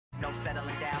world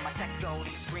settling down. My text gold,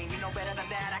 you scream, you know better than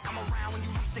that. I come around when you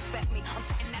least expect me. I'm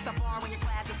sitting at the bar when your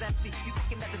glass is empty. You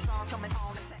thinking that the song's coming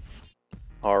on and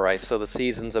Alright, so the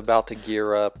season's about to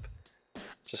gear up.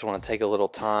 Just want to take a little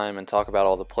time and talk about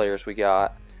all the players we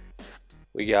got.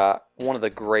 We got one of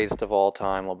the greatest of all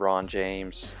time, LeBron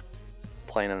James,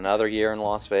 playing another year in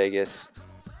Las Vegas.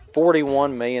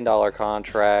 $41 million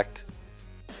contract.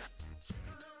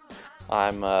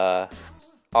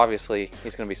 Obviously,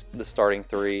 he's going to be the starting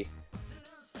three.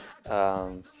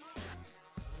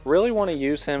 Really want to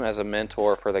use him as a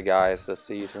mentor for the guys this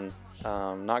season.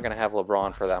 Not going to have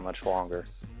LeBron for that much longer.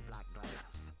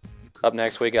 Up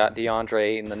next, we got DeAndre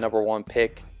Ayton, the #1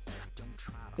 pick.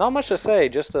 Not much to say,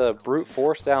 just a brute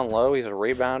force down low. He's a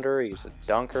rebounder, he's a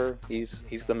dunker, he's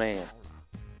the man.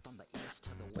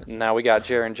 Now we got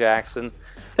Jaren Jackson.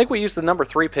 I think we used the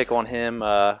 #3 pick on him.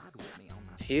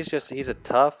 He's a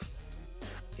tough,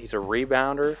 he's a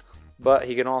rebounder, but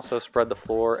he can also spread the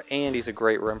floor, and he's a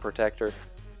great rim protector,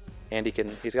 and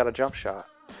he's got a jump shot.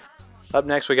 Up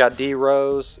next, we got D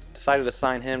Rose. Decided to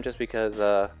sign him just because,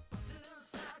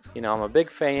 I'm a big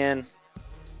fan.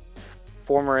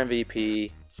 Former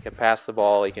MVP, he can pass the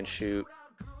ball, he can shoot,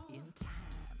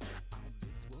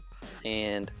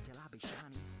 and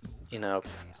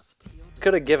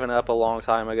could have given up a long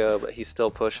time ago, but he's still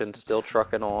pushing, still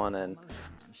trucking on, and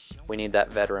we need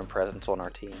that veteran presence on our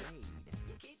team.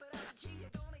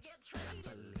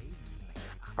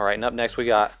 All right, and up next we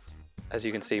got, as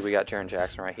you can see, we got Jaren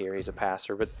Jackson right here. He's a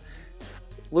passer, but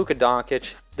Luka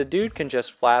Doncic, the dude can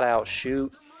just flat out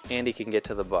shoot, and he can get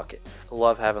to the bucket.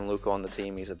 Love having Luka on the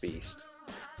team. He's a beast.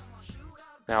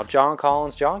 Now, John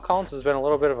Collins has been a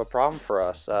little bit of a problem for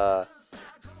us.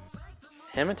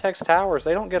 Him and Tex Towers,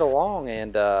 they don't get along,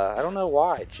 and I don't know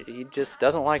why. He just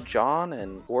doesn't like John,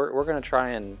 and we're going to try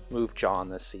and move John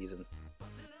this season.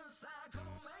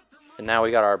 And now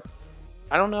we got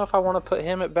I don't know if I want to put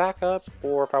him at backup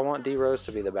or if I want D Rose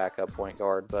to be the backup point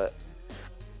guard, but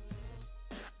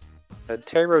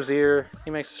Terry Rozier,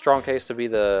 he makes a strong case to be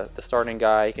the starting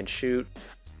guy. He can shoot,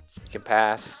 he can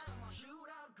pass,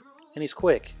 and he's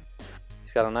quick.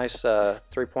 He's got a nice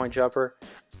three-point jumper,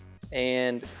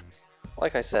 and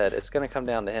like I said, it's going to come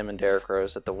down to him and Derrick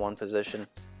Rose at the 1 position.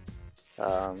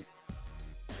 I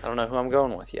don't know who I'm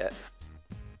going with yet.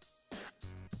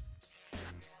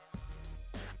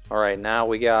 All right, now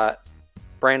we got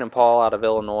Brandon Paul out of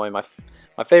Illinois,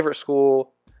 my favorite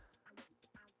school.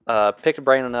 Picked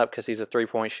Brandon up because he's a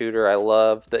three-point shooter. I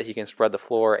love that he can spread the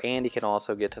floor, and he can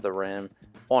also get to the rim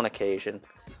on occasion.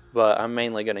 But I'm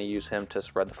mainly going to use him to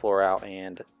spread the floor out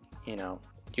and,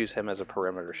 use him as a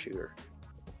perimeter shooter.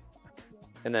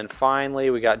 And then finally,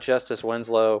 we got Justice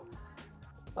Winslow.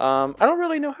 I don't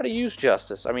really know how to use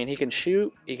Justice. I mean, he can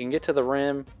shoot, he can get to the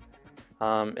rim.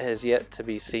 It has yet to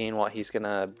be seen what he's going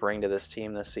to bring to this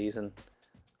team this season.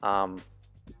 I'm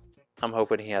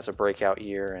hoping he has a breakout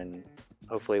year, and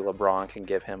hopefully LeBron can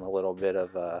give him a little bit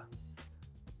of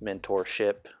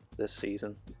mentorship this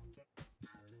season.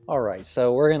 All right,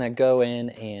 so we're going to go in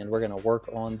and we're going to work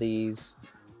on these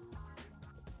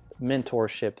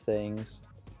mentorship things.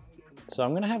 So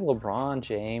I'm going to have LeBron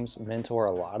James mentor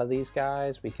a lot of these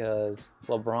guys because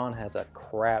LeBron has a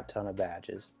crap ton of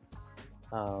badges.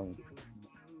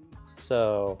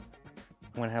 So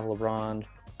I'm going to have LeBron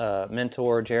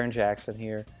mentor Jaren Jackson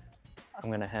here. I'm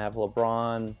going to have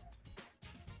LeBron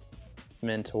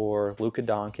mentor Luka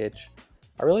Doncic.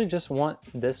 I really just want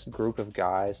this group of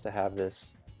guys to have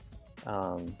this,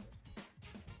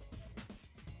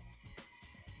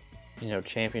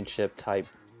 championship type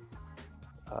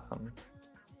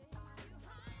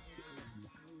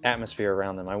atmosphere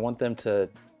around them. I want them to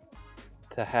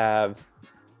have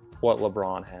what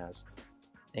LeBron has,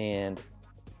 and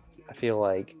I feel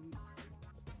like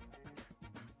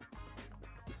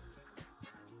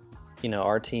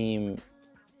our team,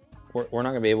 we're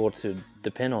not going to be able to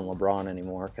depend on LeBron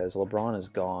anymore because LeBron is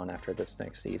gone after this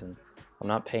next season. I'm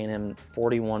not paying him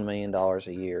 $41 million a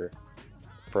year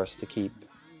for us to keep,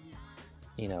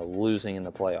 losing in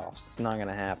the playoffs. It's not going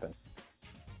to happen.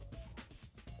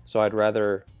 So I'd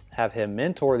rather have him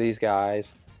mentor these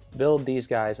guys, build these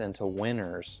guys into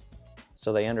winners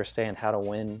so they understand how to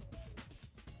win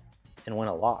and win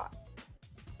a lot.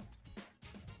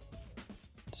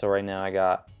 So right now I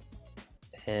got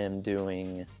him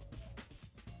doing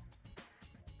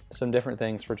some different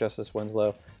things for Justice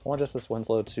Winslow. I want Justice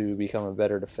Winslow to become a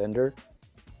better defender.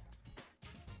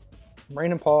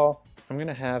 Brandon Paul, I'm going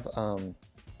to have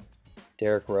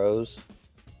Derrick Rose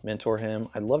mentor him.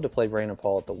 I'd love to play Brandon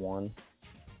Paul at the 1.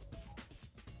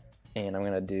 And I'm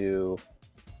going to do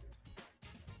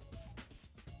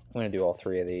all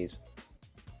 3 of these.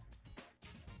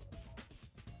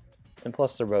 And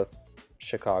plus, they're both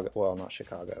Chicago. Well, not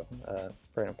Chicago.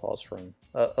 Brandon Paul's from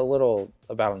a little,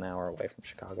 about an hour away from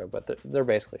Chicago, but they're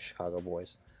basically Chicago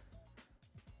boys.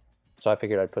 So I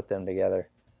figured I'd put them together.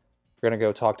 We're going to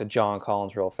go talk to John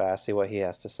Collins real fast, see what he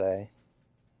has to say.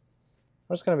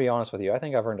 I'm just going to be honest with you. I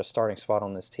think I've earned a starting spot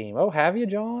on this team. Oh, have you,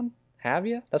 John? Have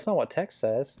you? That's not what Tex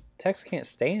says. Tex can't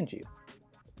stand you.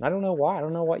 I don't know why. I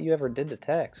don't know what you ever did to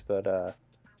Tex, but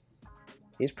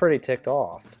he's pretty ticked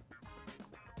off.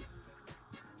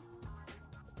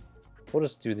 We'll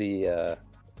just do the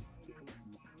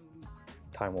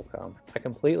time will come. I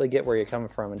completely get where you're coming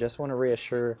from and just want to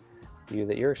reassure you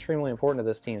that you're extremely important to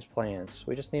this team's plans.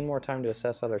 We just need more time to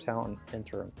assess other talent and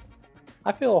interim.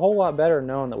 I feel a whole lot better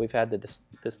knowing that we've had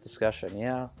this discussion.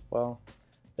 Yeah, well,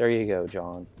 there you go,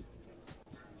 John.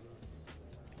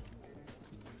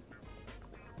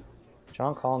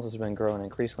 John Collins has been growing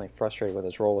increasingly frustrated with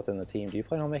his role within the team. Do you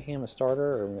plan on making him a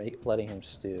starter or letting him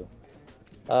stew?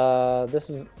 This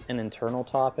is an internal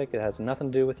topic. It has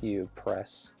nothing to do with you,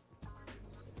 press.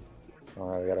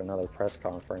 Alright, we got another press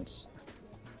conference.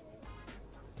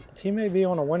 The team may be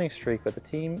on a winning streak, but the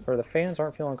team or the fans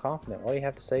aren't feeling confident. What do you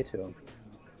have to say to them?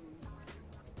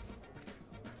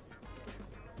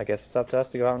 I guess it's up to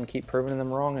us to go out and keep proving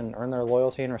them wrong and earn their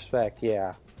loyalty and respect.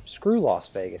 Yeah. Screw Las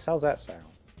Vegas. How's that sound?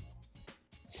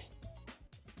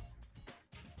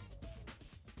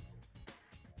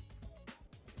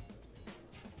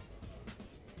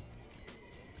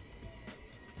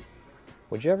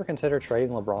 Would you ever consider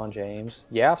trading LeBron James?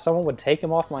 Yeah, if someone would take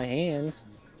him off my hands.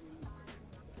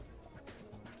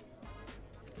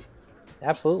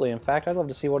 Absolutely. In fact, I'd love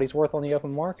to see what he's worth on the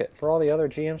open market. For all the other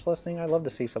GMs listening, I'd love to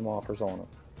see some offers on him.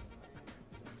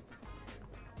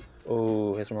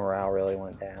 Ooh, his morale really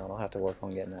went down. I'll have to work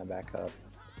on getting that back up.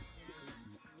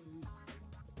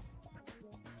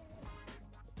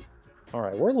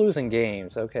 Alright, we're losing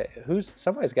games. Okay,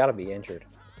 somebody's got to be injured.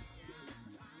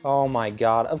 Oh my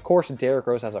god. Of course Derrick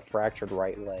Rose has a fractured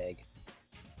right leg.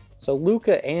 So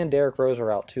Luka and Derrick Rose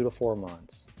are out 2 to 4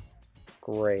 months.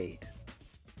 Great.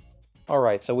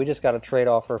 Alright, so we just got a trade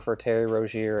offer for Terry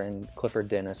Rozier and Clifford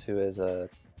Dennis, who is a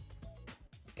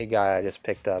guy I just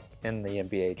picked up in the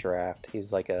NBA draft.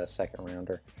 He's like a second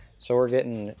rounder. So we're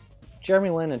getting Jeremy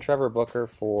Lin and Trevor Booker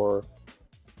for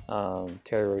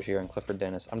Terry Rozier and Clifford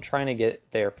Dennis. I'm trying to get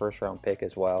their first round pick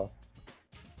as well.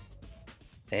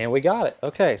 And we got it.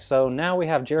 Okay, so now we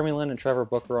have Jeremy Lin and Trevor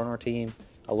Booker on our team.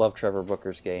 I love Trevor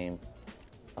Booker's game.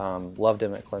 Loved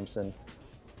him at Clemson.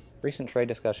 Recent trade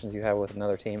discussions you had with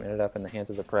another team ended up in the hands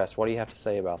of the press. What do you have to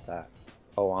say about that?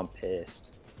 Oh, I'm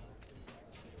pissed.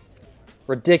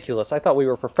 Ridiculous. I thought we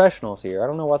were professionals here. I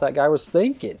don't know what that guy was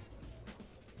thinking.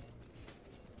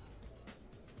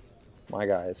 My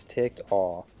guy is ticked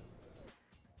off.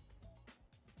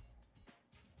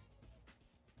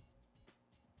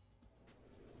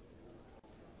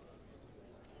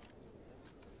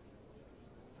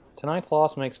 Tonight's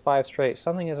loss makes 5 straight.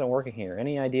 Something isn't working here.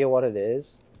 Any idea what it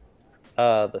is?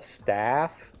 The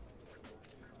staff?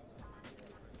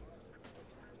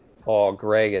 Oh,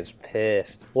 Greg is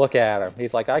pissed. Look at him.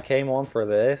 He's like, I came on for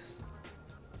this.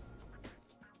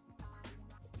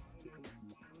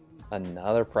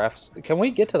 Another pref. Can we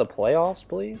get to the playoffs,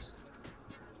 please?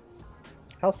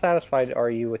 How satisfied are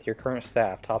you with your current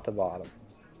staff, top to bottom?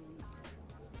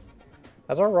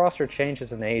 As our roster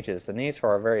changes and ages, the needs for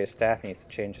our various staff needs to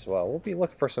change as well. We'll be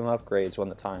looking for some upgrades when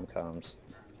the time comes.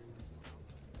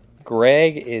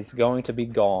 Greg is going to be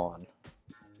gone.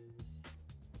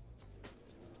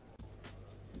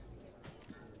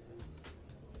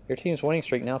 Your team's winning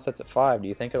streak now sits at 5. Do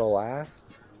you think it'll last?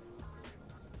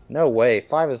 No way.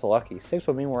 5 is lucky. 6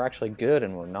 would mean we're actually good,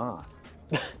 and we're not.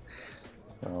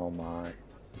 Oh my.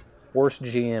 Worst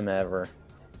GM ever.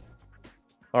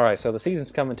 Alright, so the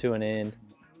season's coming to an end.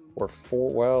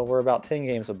 We're about 10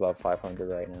 games above 500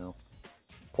 right now.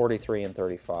 43 and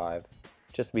 35.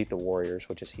 Just beat the Warriors,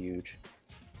 which is huge.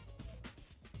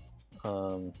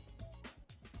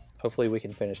 Hopefully we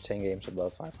can finish 10 games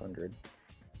above 500.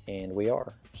 And we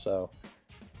are. So,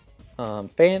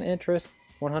 fan interest,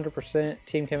 100%.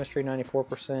 Team chemistry,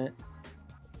 94%.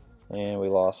 And we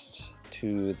lost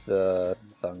to the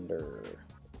Thunder.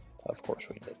 Of course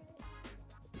we did.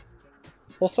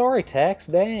 Well, sorry, Tex.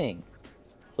 Dang.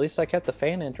 At least I kept the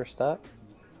fan interest up.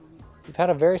 You've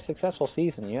had a very successful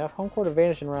season. You have home court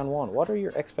advantage in round 1. What are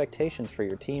your expectations for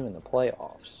your team in the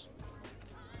playoffs?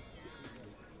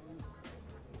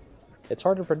 It's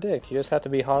hard to predict. You just have to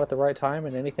be hot at the right time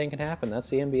and anything can happen. That's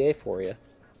the NBA for you.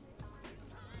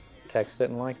 Tex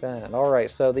didn't like that. Alright,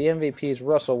 so the MVPs,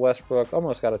 Russell Westbrook,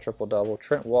 almost got a triple-double.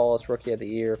 Trent Wallace, Rookie of the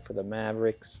Year for the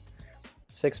Mavericks.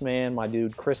 6-man, my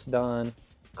dude Chris Dunn.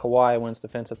 Kawhi wins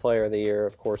Defensive Player of the Year.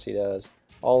 Of course he does.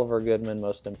 Oliver Goodman,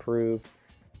 Most Improved.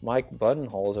 Mike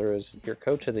Budenholzer is your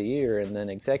Coach of the Year. And then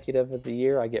Executive of the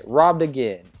Year, I get robbed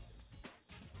again.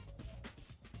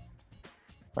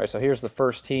 All right, so here's the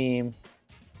first team.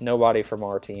 Nobody from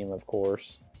our team, of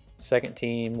course. Second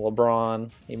team, LeBron.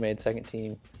 He made second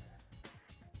team.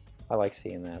 I like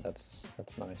seeing that. That's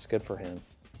nice. Good for him.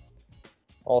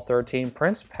 All third team,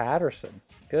 Prince Patterson.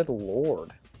 Good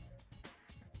Lord.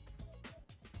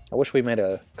 I wish we made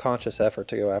a conscious effort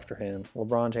to go after him.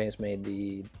 LeBron James made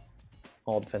the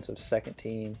all-defensive second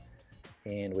team,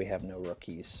 and we have no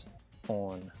rookies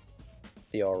on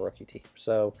the all-rookie team.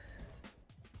 So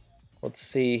let's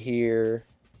see here.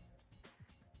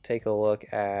 Take a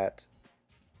look at...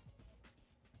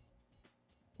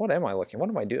 What am I looking? What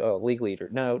am I doing? Oh, league leader.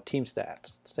 No, team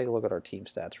stats. Let's take a look at our team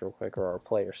stats real quick, or our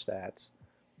player stats.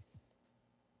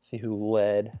 See who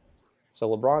led. So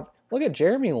LeBron, look at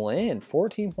Jeremy Lin,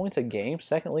 14 points a game,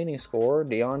 second leading scorer.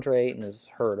 DeAndre Ayton is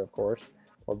hurt, of course.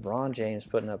 LeBron James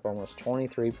putting up almost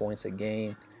 23 points a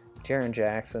game. Jaren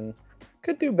Jackson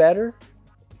could do better.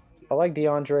 I like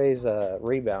DeAndre's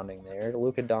rebounding there.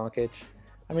 Luka Doncic.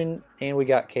 I mean, and we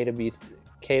got Keita Bates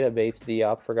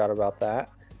Diop. Forgot about that.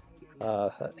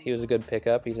 He was a good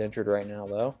pickup. He's injured right now,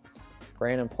 though.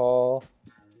 Brandon Paul.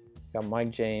 Got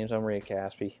Mike James. I'm Maria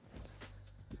Caspi.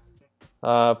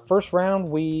 First round,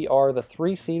 we are the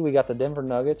 3 seed. We got the Denver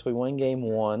Nuggets. We win game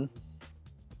 1.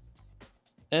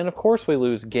 And of course we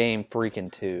lose game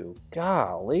freaking 2.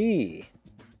 Golly.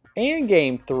 And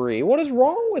game 3. What is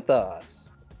wrong with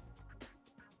us?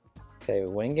 Okay, we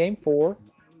win game 4.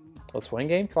 Let's win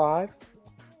game 5.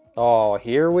 Oh,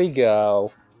 here we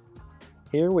go.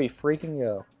 Here we freaking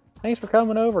go. Thanks for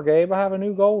coming over, Gabe. I have a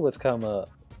new goal that's come up.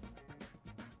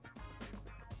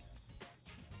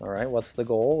 Alright, what's the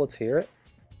goal? Let's hear it.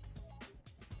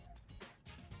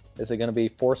 Is it going to be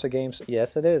force a game?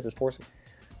 Yes, it is. It's force.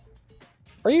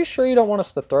 Are you sure you don't want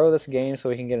us to throw this game so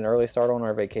we can get an early start on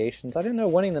our vacations? I didn't know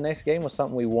winning the next game was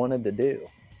something we wanted to do.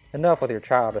 Enough with your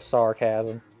childish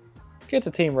sarcasm. Get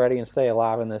the team ready and stay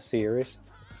alive in this series.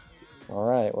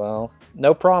 Alright, well,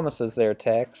 no promises there,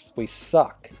 Tex. We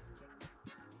suck.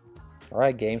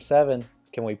 Alright, game 7.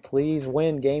 Can we please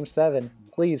win game 7?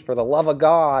 Please, for the love of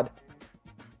God.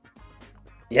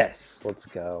 Yes, let's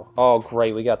go. Oh,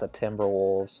 great. We got the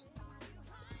Timberwolves.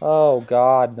 Oh,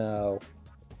 God, no.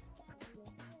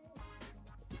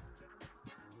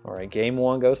 All right, game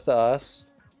 1 goes to us.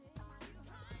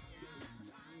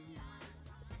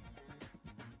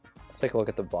 Let's take a look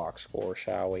at the box score,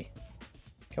 shall we?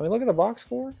 Can we look at the box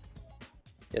score?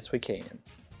 Yes, we can.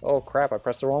 Oh, crap. I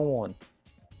pressed the wrong one.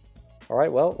 All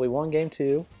right, well, we won game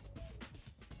 2.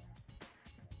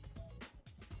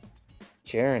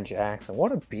 Jaren Jackson,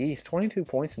 what a beast. 22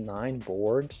 points and 9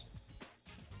 boards.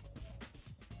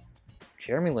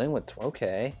 Jeremy Lin with,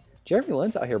 okay. Jeremy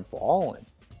Lin's out here balling.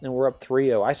 And we're up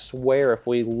 3-0. I swear if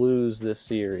we lose this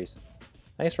series.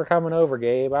 Thanks for coming over,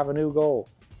 Gabe. I have a new goal.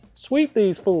 Sweep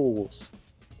these fools.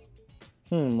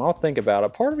 I'll think about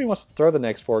it. Part of me wants to throw the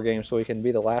next 4 games so we can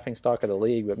be the laughingstock of the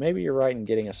league, but maybe you're right in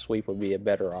getting a sweep would be a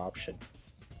better option.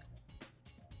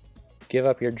 Give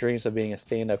up your dreams of being a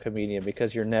stand-up comedian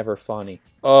because you're never funny.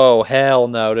 Oh, hell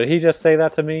no. Did he just say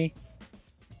that to me?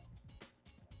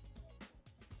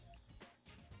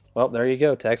 Well, there you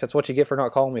go, Tex. That's what you get for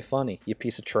not calling me funny, you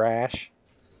piece of trash.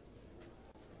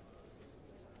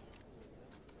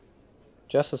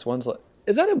 Justice Winslow.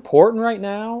 Is that important right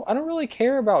now? I don't really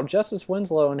care about Justice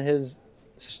Winslow and his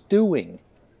stewing.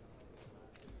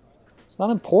 It's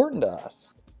not important to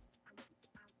us.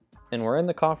 And we're in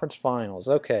the conference finals.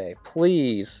 Okay,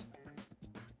 please.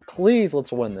 Please,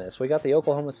 let's win this. We got the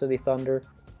Oklahoma City Thunder.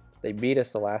 They beat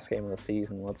us the last game of the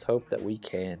season. Let's hope that we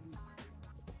can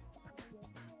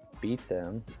beat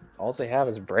them. All they have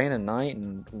is Brandon Knight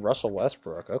and Russell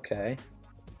Westbrook. Okay.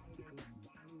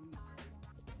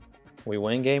 We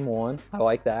win game 1. I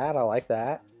like that. I like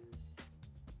that.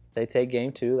 They take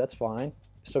game 2. That's fine.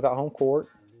 Still got home court.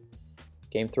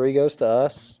 Game 3 goes to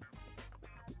us.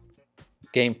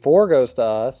 Game 4 goes to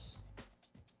us.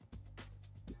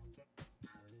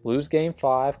 Lose game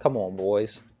 5. Come on,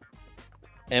 boys.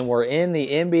 And we're in the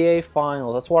NBA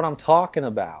Finals. That's what I'm talking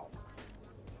about.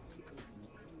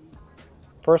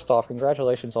 First off,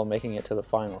 congratulations on making it to the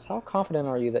finals. How confident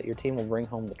are you that your team will bring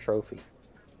home the trophy?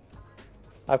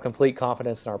 I have complete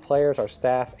confidence in our players, our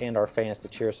staff, and our fans to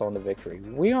cheer us on to victory.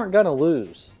 We aren't going to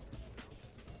lose.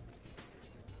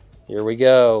 Here we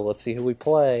go. Let's see who we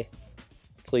play.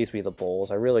 Please be the Bulls.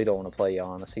 I really don't want to play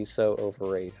Giannis. He's so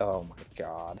overrated. Oh my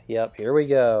God. Yep, here we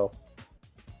go.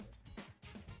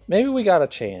 Maybe we got a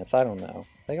chance. I don't know.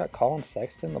 They got Colin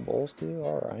Sexton, the Bulls too?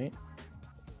 All right.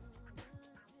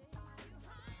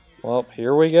 Well,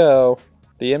 here we go.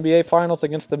 The NBA Finals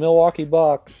against the Milwaukee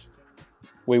Bucks.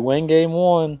 We win game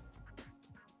 1.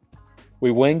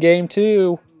 We win game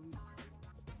 2.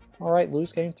 All right,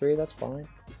 lose game 3. That's fine.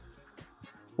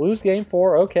 Lose game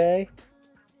 4. Okay.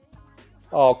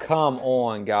 Oh, come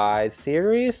on, guys.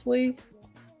 Seriously?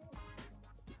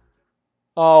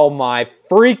 Oh, my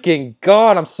freaking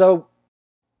God. I'm so...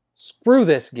 Screw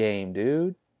this game,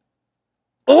 dude.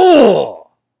 Ugh!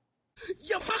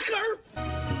 You fucker!